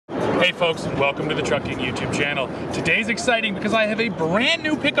Hey folks, and welcome to the Trucking YouTube channel. Today's exciting because I have a brand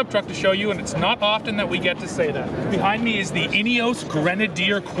new pickup truck to show you, and it's not often that we get to say that. Behind me is the Ineos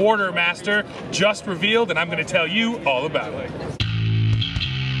Grenadier Quartermaster, just revealed, and I'm going to tell you all about it.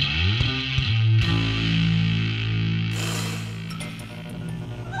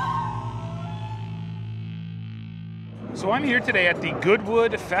 So I'm here today at the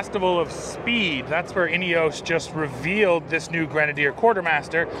Goodwood Festival of Speed. That's where Ineos just revealed this new Grenadier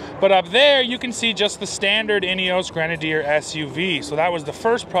Quartermaster. But up there you can see just the standard Ineos Grenadier SUV. So that was the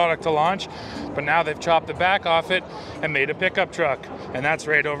first product to launch, but now they've chopped the back off it and made a pickup truck. And that's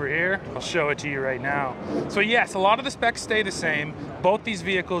right over here. I'll show it to you right now. So yes, a lot of the specs stay the same. Both these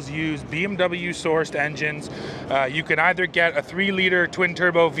vehicles use BMW sourced engines. You can either get a 3-liter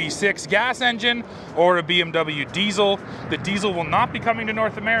twin-turbo V6 gas engine or a BMW diesel. The diesel will not be coming to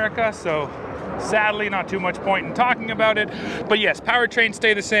North America, so sadly not too much point in talking about it. But yes, powertrains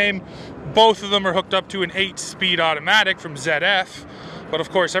stay the same. Both of them are hooked up to an 8-speed automatic from ZF. But of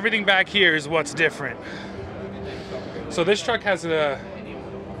course, everything back here is what's different. So this truck has a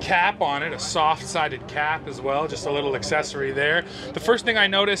cap on it, a soft-sided cap as well, just a little accessory there. The first thing I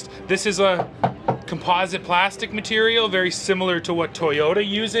noticed, this is a composite plastic material, very similar to what Toyota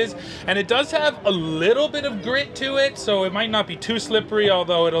uses, and it does have a little bit of grit to it, so it might not be too slippery,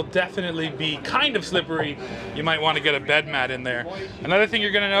 although it'll definitely be kind of slippery. You might want to get a bed mat in there. Another thing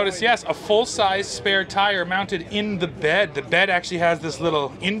you're going to notice, yes, a full-size spare tire mounted in the bed. The bed actually has this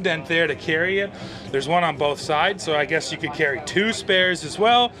little indent there to carry it. There's one on both sides, so I guess you could carry 2 spares as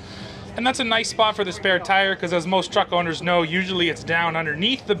well. And that's a nice spot for the spare tire because, as most truck owners know, usually it's down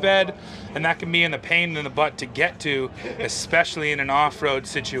underneath the bed, and that can be a pain in the butt to get to, especially in an off-road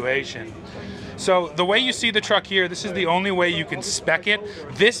situation. So the way you see the truck here, this is the only way you can spec it.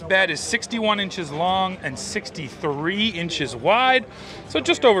 This bed is 61 inches long and 63 inches wide, so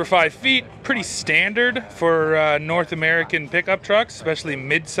just over 5 feet. Pretty standard for North American pickup trucks, especially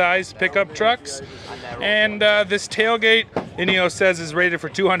mid-sized pickup trucks. And this tailgate, Ineos says, is rated for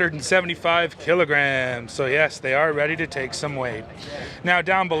 275 kilograms. So yes, they are ready to take some weight. Now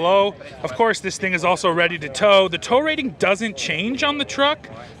down below, of course, this thing is also ready to tow. The tow rating doesn't change on the truck.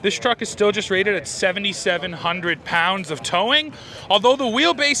 This truck is still just rated at 7,700 pounds of towing, although the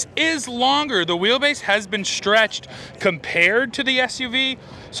wheelbase is longer. The wheelbase has been stretched compared to the SUV,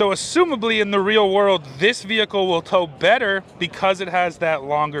 so assumably in the real world this vehicle will tow better because it has that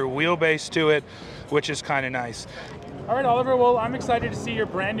longer wheelbase to it, which is kind of nice. All right, Oliver, well, I'm excited to see your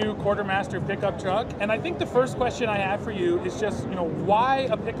brand new Quartermaster pickup truck, and I think the first question I have for you is just, why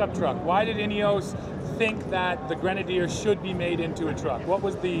a pickup truck? Why did Ineos think that the Grenadier should be made into a truck? What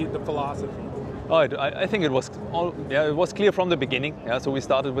was the philosophy? Oh, I think it was it was clear from the beginning. Yeah, so we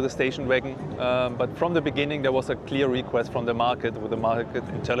started with a station wagon, but from the beginning there was a clear request from the market, with the market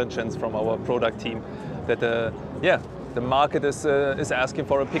intelligence from our product team, that the market is asking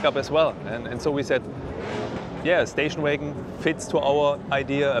for a pickup as well, and so we said, yeah, a station wagon fits to our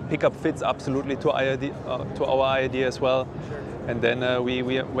idea, a pickup fits absolutely to our idea as well. And then we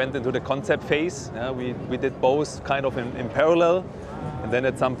went into the concept phase. We did both kind of in parallel. And then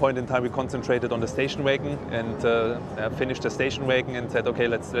at some point in time we concentrated on the station wagon and finished the station wagon and said, okay,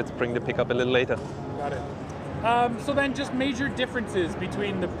 let's bring the pickup a little later. Got it. So then just major differences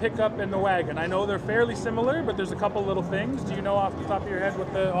between the pickup and the wagon. I know they're fairly similar, but there's a couple little things. Do you know off the top of your head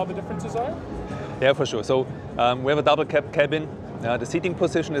what all the differences are? Yeah, for sure. So we have a double cab cabin. The seating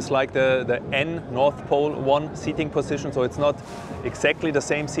position is like the N North Pole 1 seating position, so it's not exactly the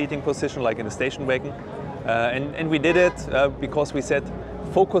same seating position like in the station wagon. And we did it because we said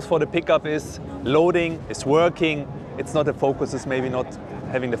focus for the pickup is loading, is working. It's not a focus, is maybe not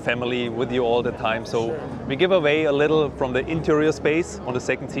having the family with you all the time. So we give away a little from the interior space on the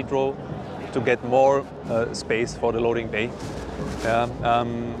second seat row to get more space for the loading bay.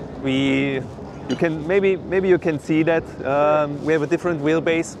 You can maybe you can see that we have a different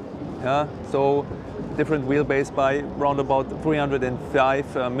wheelbase. So different wheelbase by around about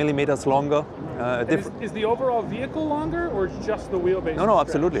 305 millimeters longer. Is the overall vehicle longer or just the wheelbase? No,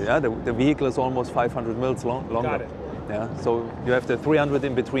 absolutely. Yeah, the vehicle is almost 500 mils longer. Got it. Yeah, so you have the 300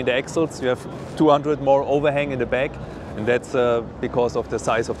 in between the axles. You have 200 more overhang in the back, and that's because of the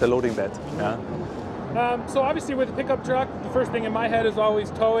size of the loading bed. Yeah. So obviously with a pickup truck, the first thing in my head is always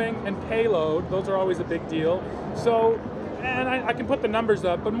towing and payload. Those are always a big deal. So, and I can put the numbers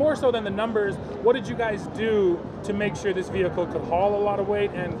up, but more so than the numbers, what did you guys do to make sure this vehicle could haul a lot of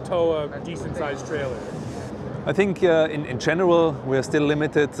weight and tow a decent sized trailer? I think in general we're still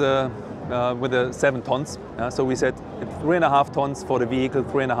limited with the 7 tons. So we said 3.5 tons for the vehicle,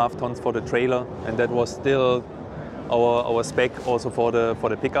 3.5 tons for the trailer, and that was still our spec also for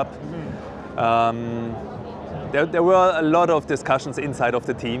the pickup. There were a lot of discussions inside of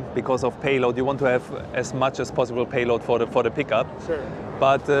the team because of payload. You want to have as much as possible payload for the pickup. Sure.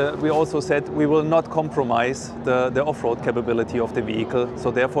 But we also said we will not compromise the off-road capability of the vehicle. So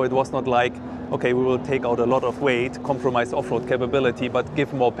therefore it was not like, okay, we will take out a lot of weight, compromise off-road capability, but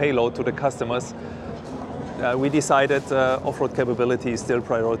give more payload to the customers. We decided off-road capability is still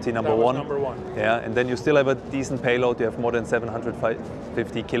priority number one. Number one. Yeah, and then you still have a decent payload. You have more than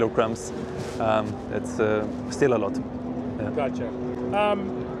 750 kilograms. That's still a lot. Yeah. Gotcha.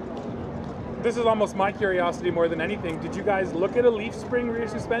 This is almost my curiosity more than anything. Did you guys look at a leaf spring rear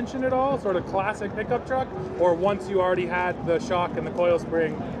suspension at all? Sort of classic pickup truck? Or once you already had the shock and the coil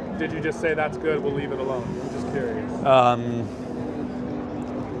spring, did you just say that's good, we'll leave it alone? I'm just curious.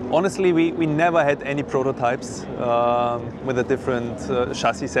 Honestly, we never had any prototypes with a different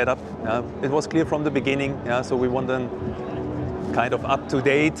chassis setup. It was clear from the beginning, so we want a kind of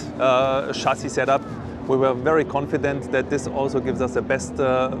up-to-date chassis setup. We were very confident that this also gives us the best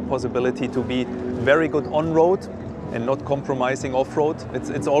possibility to be very good on-road and not compromising off-road.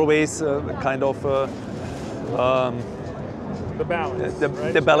 It's always kind of the balance.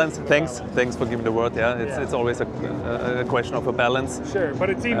 The balance. Thanks for giving the word. Yeah, it's always a question of a balance. Sure, but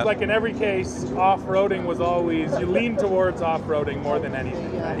it seems like in every case, off-roading was always, you lean towards off-roading more than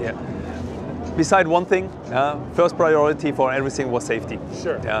anything. Right? Yeah. Beside one thing, first priority for everything was safety.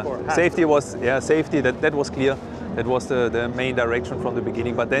 Sure. Yeah. Safety was safety. That was clear. That was the main direction from the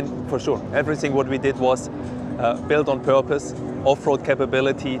beginning. But then, for sure, everything what we did was built on purpose. Off-road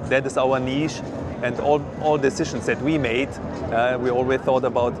capability. That is our niche. And all decisions that we made, we always thought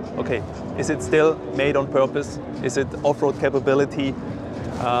about, okay, is it still made on purpose? Is it off-road capability?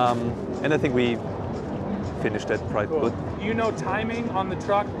 And I think we finished that quite good. Do you know timing on the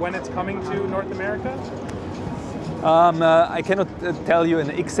truck when it's coming to North America? I cannot tell you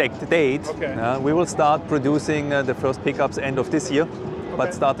an exact date. Okay. We will start producing the first pickups end of this year,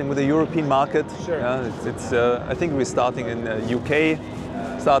 but starting with the European market. Sure. I think we're starting in UK.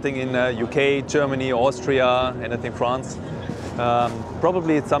 Starting in UK, Germany, Austria, and I think France.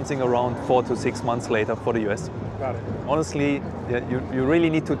 Probably it's something around 4 to 6 months later for the US. Got it. Honestly, you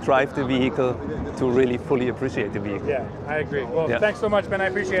really need to drive the vehicle to really fully appreciate the vehicle. Yeah, I agree. Well, thanks so much, Ben. I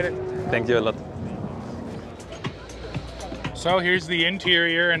appreciate it. Thank you a lot. So here's the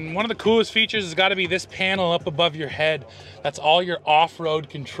interior, and one of the coolest features has got to be this panel up above your head. That's all your off-road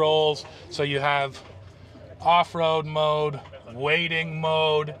controls. So you have off-road mode, waiting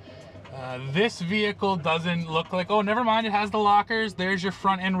mode. This vehicle doesn't look like, oh, never mind, it has the lockers. There's your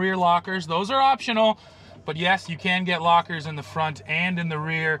front and rear lockers. Those are optional, but yes, you can get lockers in the front and in the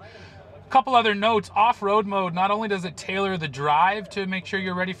rear. A couple other notes, off-road mode, not only does it tailor the drive to make sure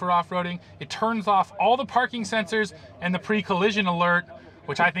you're ready for off-roading, it turns off all the parking sensors and the pre-collision alert,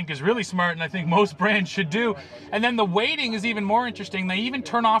 which I think is really smart and I think most brands should do. And then the waiting is even more interesting. They even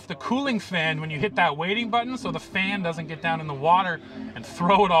turn off the cooling fan when you hit that waiting button so the fan doesn't get down in the water and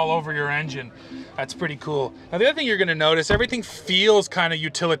throw it all over your engine. That's pretty cool. Now the other thing you're gonna notice, everything feels kind of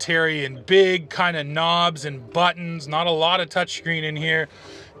utilitarian, big kind of knobs and buttons, not a lot of touchscreen in here,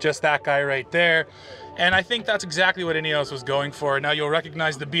 just that guy right there. And I think that's exactly what Ineos was going for. Now you'll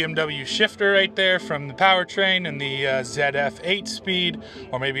recognize the BMW shifter right there from the powertrain and the ZF 8-speed,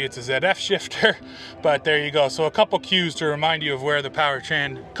 or maybe it's a ZF shifter, but there you go. So a couple cues to remind you of where the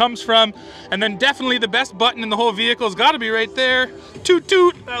powertrain comes from. And then definitely the best button in the whole vehicle has got to be right there. Toot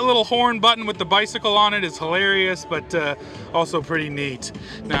toot, that little horn button with the bicycle on it is hilarious, but also pretty neat.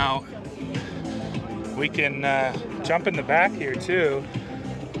 Now, we can jump in the back here too.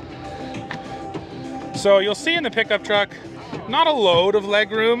 So you'll see in the pickup truck, not a load of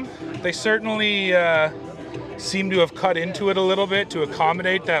legroom. They certainly seem to have cut into it a little bit to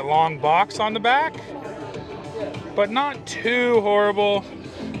accommodate that long box on the back, but not too horrible.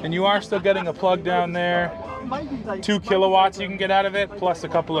 And you are still getting a plug down there. 2 kilowatts you can get out of it, plus a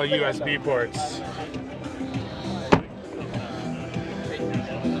couple of USB ports.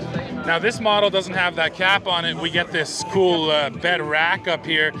 Now this model doesn't have that cap on it. We get this cool bed rack up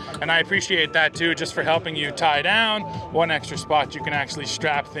here, and I appreciate that too, just for helping you tie down. One extra spot you can actually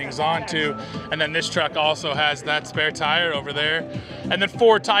strap things onto. And then this truck also has that spare tire over there. And then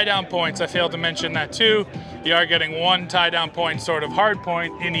 4 tie down points, I failed to mention that too. You are getting 1 tie down point, sort of hard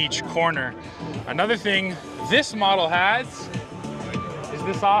point, in each corner. Another thing this model has is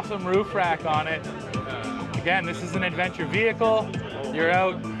this awesome roof rack on it. Again, this is an adventure vehicle. You're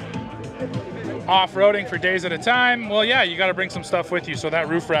out off-roading for days at a time, well, yeah, you got to bring some stuff with you, so that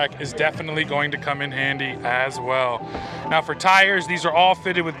roof rack is definitely going to come in handy as well. Now for tires, these are all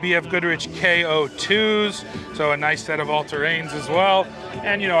fitted with BF Goodrich KO2s, so a nice set of all-terrains as well,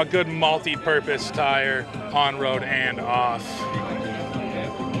 and you know, a good multi-purpose tire on-road and off.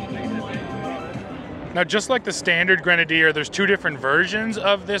 Now, just like the standard Grenadier, there's two different versions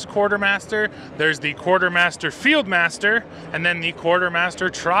of this Quartermaster. There's the Quartermaster Fieldmaster, and then the Quartermaster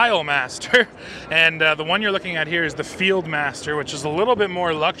Trialmaster. And the one you're looking at here is the Fieldmaster, which is a little bit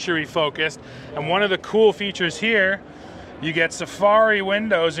more luxury focused. And one of the cool features here, you get safari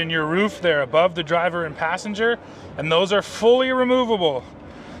windows in your roof there above the driver and passenger, and those are fully removable.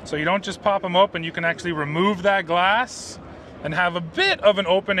 So you don't just pop them open, you can actually remove that glass and have a bit of an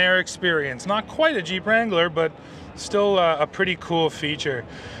open air experience. Not quite a Jeep Wrangler, but still a pretty cool feature.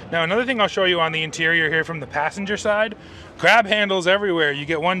 Now, another thing I'll show you on the interior here from the passenger side, grab handles everywhere. You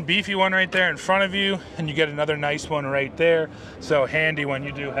get one beefy one right there in front of you, and you get another nice one right there. So handy when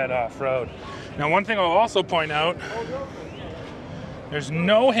you do head off-road. Now, one thing I'll also point out, there's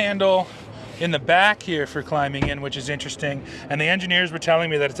no handle in the back here for climbing in, which is interesting. And the engineers were telling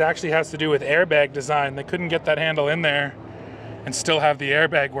me that it actually has to do with airbag design. They couldn't get that handle in there and still have the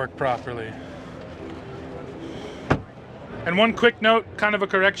airbag work properly. And one quick note, kind of a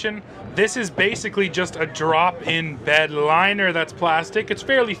correction, this is basically just a drop-in bed liner that's plastic. It's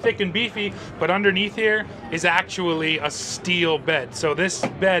fairly thick and beefy, but underneath here is actually a steel bed. So this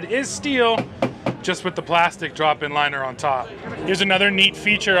bed is steel, just with the plastic drop-in liner on top. Here's another neat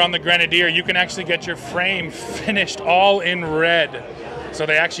feature on the Grenadier. You can actually get your frame finished all in red. So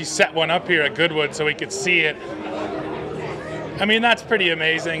they actually set one up here at Goodwood so we could see it. I mean, that's pretty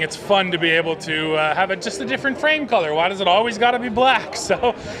amazing. It's fun to be able to have just a different frame color. Why does it always got to be black?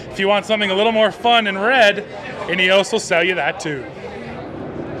 So if you want something a little more fun and red, Ineos will sell you that too.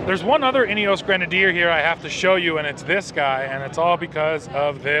 There's one other Ineos Grenadier here I have to show you, and it's this guy, and it's all because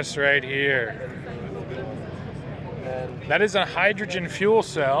of this right here. That is a hydrogen fuel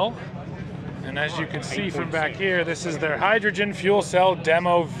cell. And as you can see from back here, this is their hydrogen fuel cell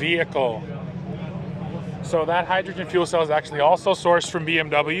demo vehicle. So that hydrogen fuel cell is actually also sourced from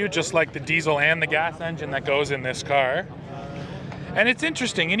BMW, just like the diesel and the gas engine that goes in this car. And it's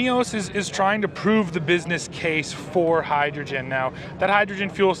interesting, Ineos is trying to prove the business case for hydrogen. Now, that hydrogen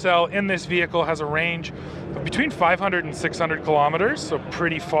fuel cell in this vehicle has a range of between 500 and 600 kilometers, so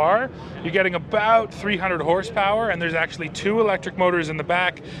pretty far. You're getting about 300 horsepower, and there's actually 2 electric motors in the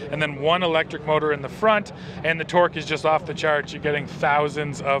back, and then 1 electric motor in the front, and the torque is just off the charts. You're getting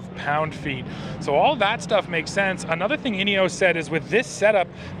thousands of pound-feet. So all that stuff makes sense. Another thing Ineos said is with this setup,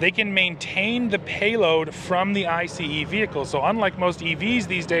 they can maintain the payload from the ICE vehicle. So unlike most EVs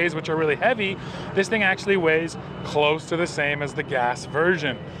these days, which are really heavy, this thing actually weighs close to the same as the gas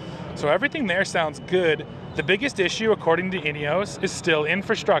version. So everything there sounds good. The biggest issue, according to Ineos, is still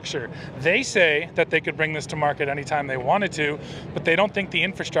infrastructure. They say that they could bring this to market anytime they wanted to, but they don't think the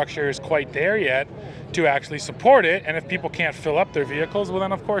infrastructure is quite there yet to actually support it. And if people can't fill up their vehicles, well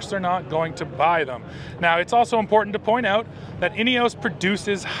then of course they're not going to buy them. Now, it's also important to point out that Ineos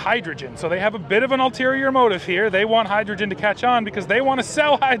produces hydrogen. So they have a bit of an ulterior motive here. They want hydrogen to catch on because they want to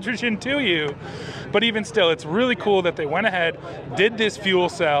sell hydrogen to you. But even still, it's really cool that they went ahead, did this fuel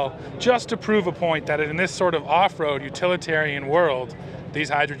cell just to prove a point that in this sort of off-road utilitarian world, these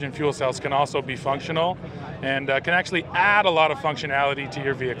hydrogen fuel cells can also be functional and can actually add a lot of functionality to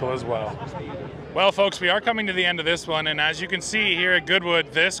your vehicle as well. Well, folks, we are coming to the end of this one, and as you can see here at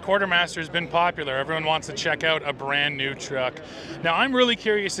Goodwood, this Quartermaster has been popular. Everyone wants to check out a brand new truck. Now, I'm really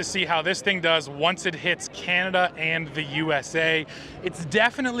curious to see how this thing does once it hits Canada and the USA. It's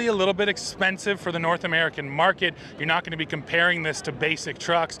definitely a little bit expensive for the North American market. You're not going to be comparing this to basic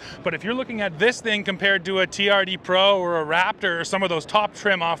trucks, but if you're looking at this thing compared to a TRD Pro or a Raptor or some of those top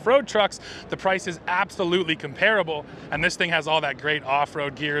trim off-road trucks, the price is absolutely comparable, and this thing has all that great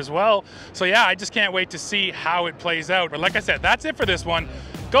off-road gear as well. So yeah, I just can't wait to see how it plays out. But like I said, that's it for this one.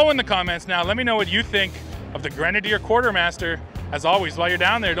 Go in the comments now. Let me know what you think of the Grenadier Quartermaster. As always, while you're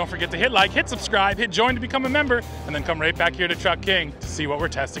down there, don't forget to hit like, hit subscribe, hit join to become a member, and then come right back here to Truck King to see what we're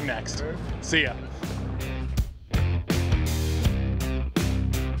testing next. See ya.